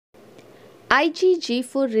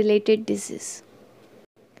IgG4 related disease.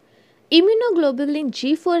 Immunoglobulin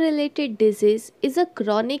G4 related disease is a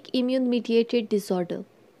chronic immune mediated disorder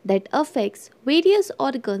that affects various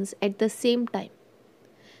organs at the same time.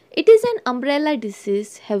 It is an umbrella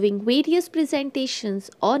disease having various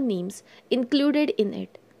presentations or names included in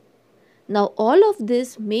it. Now, all of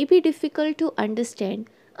this may be difficult to understand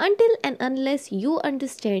until and unless you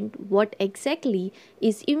understand what exactly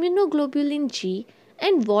is immunoglobulin G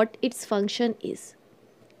and what its function is.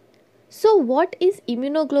 So, what is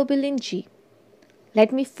immunoglobulin G?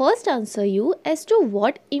 Let me first answer you as to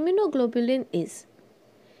what immunoglobulin is.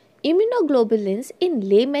 Immunoglobulins in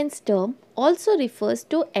layman's term also refers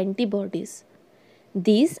to antibodies.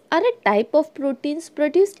 These are a type of proteins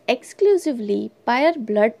produced exclusively by our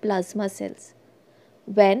blood plasma cells.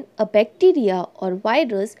 When a bacteria or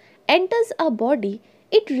virus enters our body,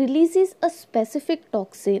 it releases a specific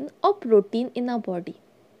toxin or protein in our body.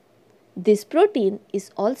 This protein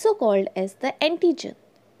is also called as the antigen.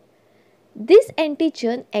 This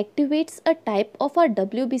antigen activates a type of our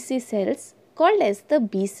WBC cells called as the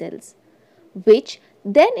B cells, which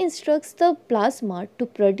then instructs the plasma to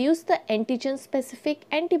produce the antigen specific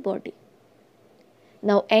antibody.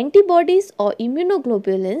 Now, antibodies or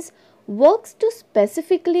immunoglobulins works to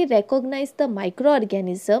specifically recognize the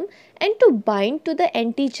microorganism and to bind to the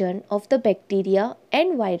antigen of the bacteria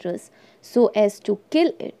and virus so as to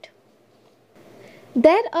kill it.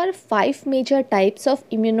 There are 5 major types of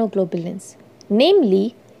immunoglobulins,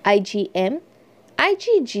 namely IgM,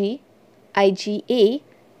 IgG, IgA,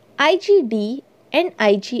 IgD and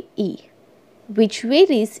IgE, which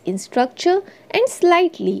varies in structure and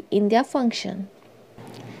slightly in their function.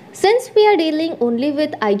 Since we are dealing only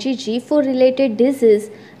with IgG4 related disease,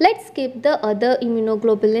 let's skip the other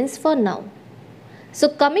immunoglobulins for now. So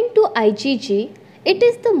coming to IgG, it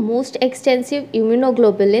is the most extensive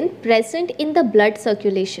immunoglobulin present in the blood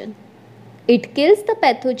circulation. It kills the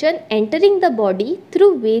pathogen entering the body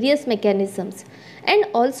through various mechanisms and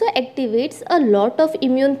also activates a lot of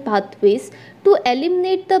immune pathways to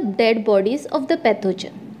eliminate the dead bodies of the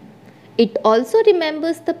pathogen. It also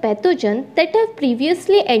remembers the pathogen that have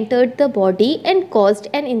previously entered the body and caused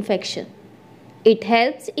an infection. It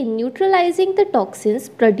helps in neutralizing the toxins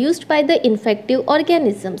produced by the infective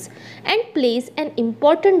organisms and plays an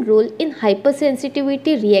important role in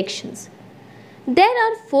hypersensitivity reactions. There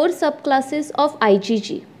are 4 subclasses of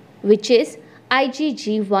IgG, which is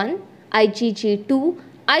IgG1, IgG2,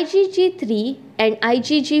 IgG3 and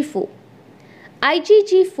IgG4.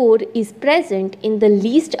 IgG4 is present in the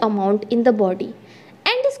least amount in the body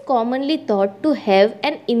and is commonly thought to have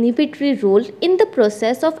an inhibitory role in the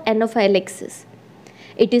process of anaphylaxis.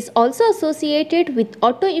 It is also associated with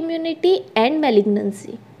autoimmunity and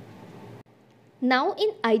malignancy. Now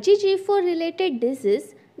in IgG4 related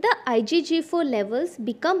disease, the IgG4 levels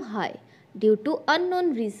become high due to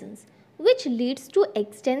unknown reasons, which leads to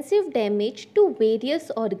extensive damage to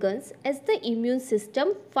various organs as the immune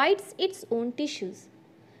system fights its own tissues.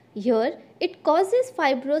 Here, it causes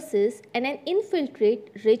fibrosis and an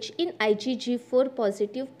infiltrate rich in IgG4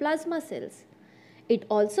 positive plasma cells. It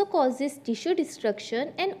also causes tissue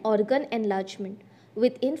destruction and organ enlargement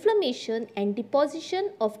with inflammation and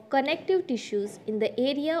deposition of connective tissues in the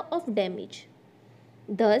area of damage.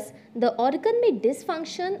 Thus, the organ may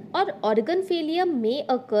dysfunction or organ failure may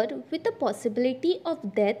occur with the possibility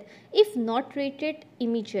of death if not treated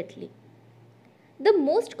immediately. The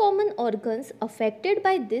most common organs affected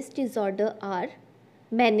by this disorder are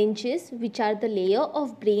meninges, which are the layer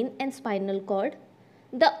of brain and spinal cord,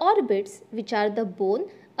 the orbits, which are the bone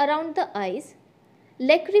around the eyes,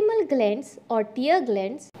 lacrimal glands or tear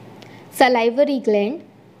glands, salivary gland,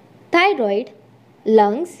 thyroid,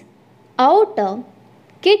 lungs, aorta,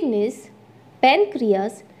 kidneys,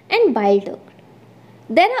 pancreas and bile duct.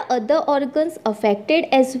 There are other organs affected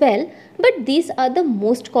as well, but these are the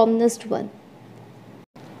most commonest one.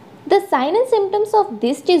 The signs and symptoms of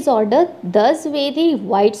this disorder thus vary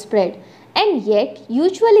widespread and yet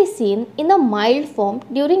usually seen in a mild form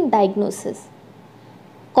during diagnosis.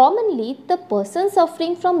 Commonly, the person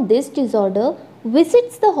suffering from this disorder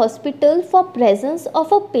visits the hospital for presence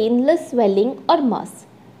of a painless swelling or mass.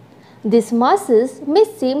 These masses may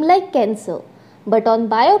seem like cancer, but on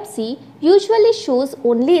biopsy usually shows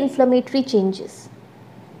only inflammatory changes.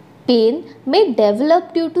 Pain may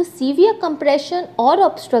develop due to severe compression or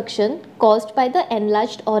obstruction caused by the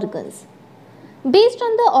enlarged organs. Based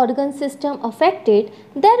on the organ system affected,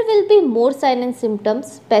 there will be more signs and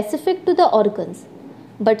symptoms specific to the organs.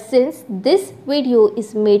 But since this video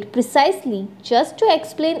is made precisely just to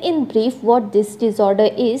explain in brief what this disorder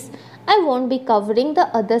is, I won't be covering the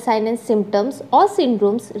other signs and symptoms or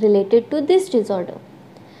syndromes related to this disorder.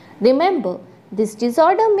 Remember, this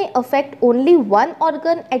disorder may affect only one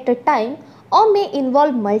organ at a time or may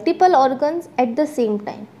involve multiple organs at the same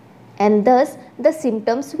time, and thus the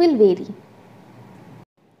symptoms will vary.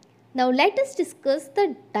 Now let us discuss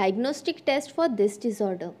the diagnostic test for this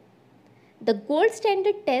disorder. The gold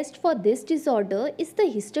standard test for this disorder is the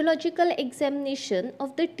histological examination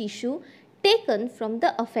of the tissue taken from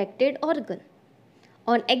the affected organ.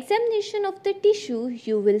 On examination of the tissue,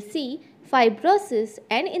 you will see fibrosis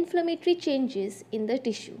and inflammatory changes in the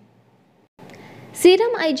tissue.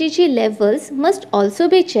 Serum IgG levels must also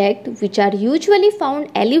be checked, which are usually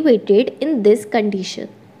found elevated in this condition.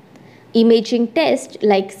 Imaging tests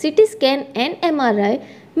like CT scan and MRI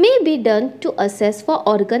may be done to assess for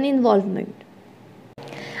organ involvement.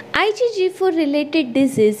 IgG4 related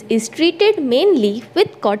disease is treated mainly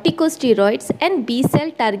with corticosteroids and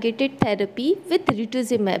B-cell targeted therapy with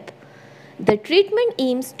rituximab. The treatment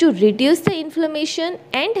aims to reduce the inflammation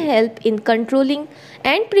and help in controlling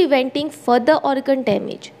and preventing further organ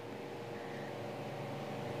damage.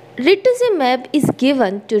 Rituximab is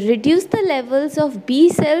given to reduce the levels of B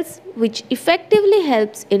cells, which effectively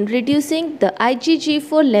helps in reducing the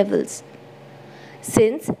IgG4 levels.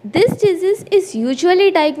 Since this disease is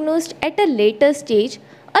usually diagnosed at a later stage,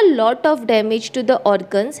 a lot of damage to the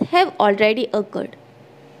organs have already occurred.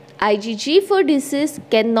 IgG4 disease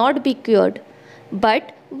cannot be cured,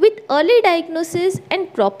 but with early diagnosis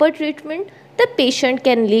and proper treatment, the patient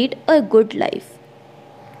can lead a good life.